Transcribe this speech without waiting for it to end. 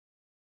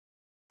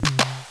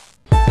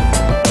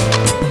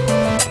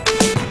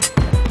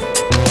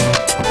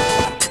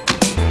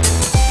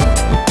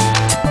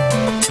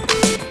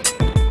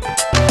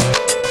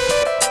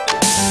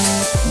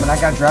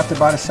got drafted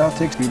by the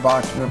Celtics.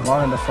 Reebok was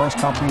one of the first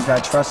companies that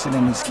I trusted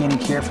in the skinny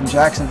kid from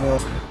Jacksonville.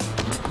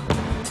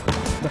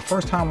 The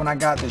first time when I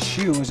got the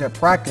shoe was at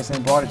practice, and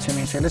they brought it to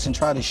me and said, listen,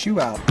 try the shoe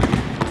out.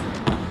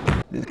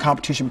 The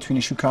competition between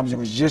the shoe companies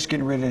was just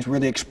getting ready to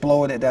really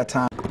explode at that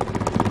time.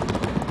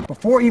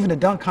 Before even the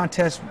dunk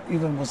contest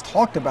even was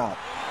talked about,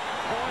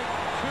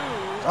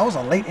 I was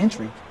a late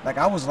entry. Like,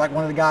 I was like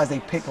one of the guys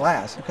they picked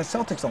last, because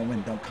Celtics don't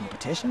win dunk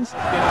competitions. Oh,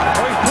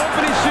 he's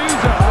pumping his shoes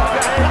up.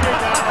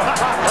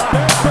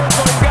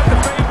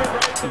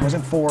 It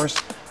wasn't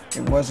forced.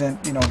 It wasn't,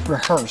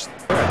 rehearsed.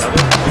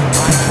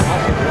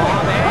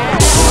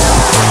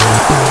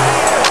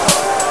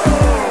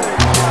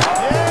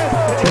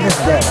 To this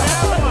day,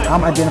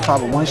 I'm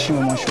identified with one shoe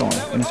and one shoe only,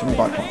 and it's a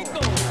Reebok pump.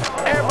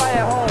 Everybody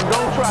at home,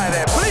 don't try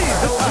that.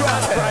 Please don't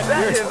try that.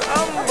 That is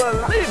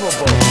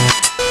unbelievable.